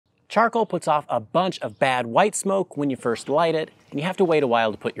Charcoal puts off a bunch of bad white smoke when you first light it, and you have to wait a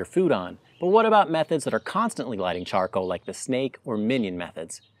while to put your food on. But what about methods that are constantly lighting charcoal like the snake or minion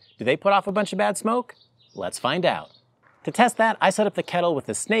methods? Do they put off a bunch of bad smoke? Let's find out. To test that, I set up the kettle with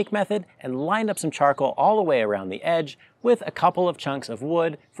the snake method and lined up some charcoal all the way around the edge with a couple of chunks of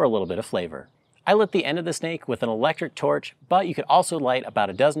wood for a little bit of flavor. I lit the end of the snake with an electric torch, but you could also light about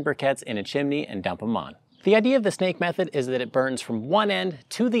a dozen briquettes in a chimney and dump them on. The idea of the snake method is that it burns from one end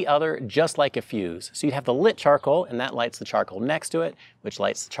to the other just like a fuse. So you'd have the lit charcoal, and that lights the charcoal next to it, which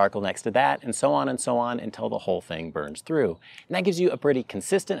lights the charcoal next to that, and so on until the whole thing burns through. And that gives you a pretty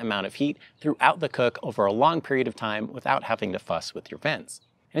consistent amount of heat throughout the cook over a long period of time without having to fuss with your vents.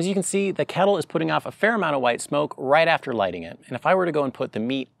 And as you can see, the kettle is putting off a fair amount of white smoke right after lighting it. And if I were to go and put the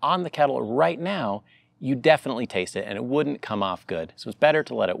meat on the kettle right now, you definitely taste it and it wouldn't come off good. So it's better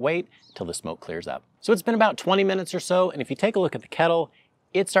to let it wait until the smoke clears up. So it's been about 20 minutes or so, and if you take a look at the kettle,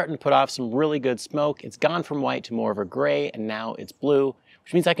 it's starting to put off some really good smoke. It's gone from white to more of a gray, and now it's blue,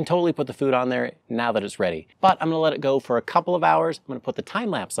 which means I can totally put the food on there now that it's ready. But I'm gonna let it go for a couple of hours. I'm gonna put the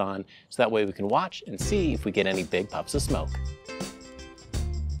time lapse on so that way we can watch and see if we get any big puffs of smoke.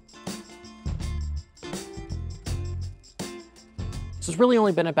 So it's really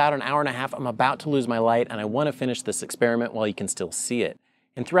only been about an hour and a half. I'm about to lose my light, and I want to finish this experiment while you can still see it.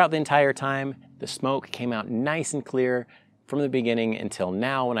 And throughout the entire time, the smoke came out nice and clear from the beginning until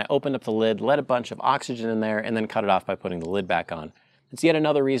now when I opened up the lid, let a bunch of oxygen in there, and then cut it off by putting the lid back on. It's yet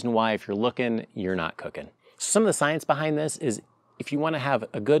another reason why if you're looking, you're not cooking. Some of the science behind this is if you want to have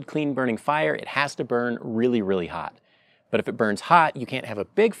a good clean burning fire, it has to burn really, really hot. But if it burns hot, you can't have a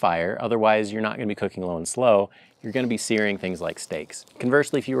big fire, otherwise you're not going to be cooking low and slow. You're going to be searing things like steaks.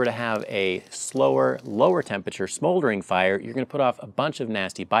 Conversely, if you were to have a slower, lower temperature smoldering fire, you're going to put off a bunch of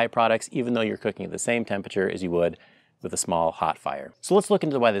nasty byproducts even though you're cooking at the same temperature as you would with a small hot fire. So let's look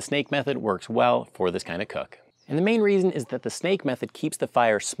into why the snake method works well for this kind of cook. And the main reason is that the snake method keeps the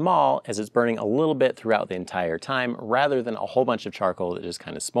fire small as it's burning a little bit throughout the entire time rather than a whole bunch of charcoal that just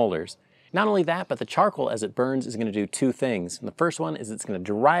kind of smolders. Not only that, but the charcoal as it burns is going to do two things. And the first one is it's going to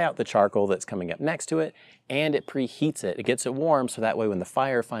dry out the charcoal that's coming up next to it, and it preheats it. It gets it warm so that way when the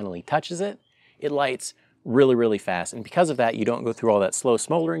fire finally touches it, it lights really, really fast. And because of that, you don't go through all that slow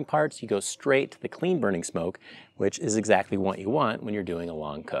smoldering parts, you go straight to the clean burning smoke, which is exactly what you want when you're doing a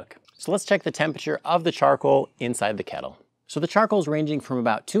long cook. So let's check the temperature of the charcoal inside the kettle. So the charcoal is ranging from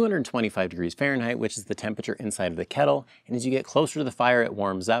about 225 degrees Fahrenheit, which is the temperature inside of the kettle. And as you get closer to the fire, it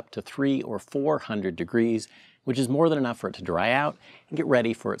warms up to 300 or 400 degrees, which is more than enough for it to dry out and get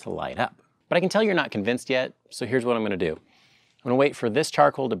ready for it to light up. But I can tell you're not convinced yet, so here's what I'm gonna do. I'm gonna wait for this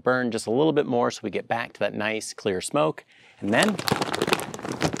charcoal to burn just a little bit more so we get back to that nice clear smoke. And then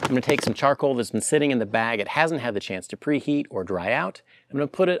I'm gonna take some charcoal that's been sitting in the bag. It hasn't had the chance to preheat or dry out. I'm gonna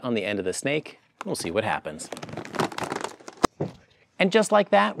put it on the end of the snake. We'll see what happens. And just like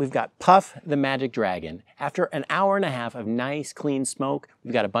that, we've got Puff the Magic Dragon. After an hour and a half of nice, clean smoke,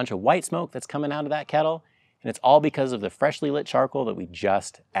 we've got a bunch of white smoke that's coming out of that kettle, and it's all because of the freshly lit charcoal that we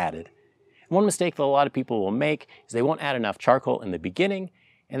just added. And one mistake that a lot of people will make is they won't add enough charcoal in the beginning,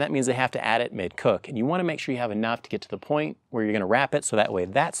 and that means they have to add it mid-cook. And you want to make sure you have enough to get to the point where you're going to wrap it so that way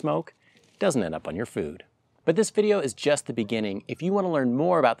that smoke doesn't end up on your food. But this video is just the beginning. If you want to learn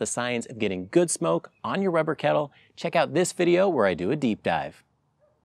more about the science of getting good smoke on your rubber kettle, check out this video where I do a deep dive.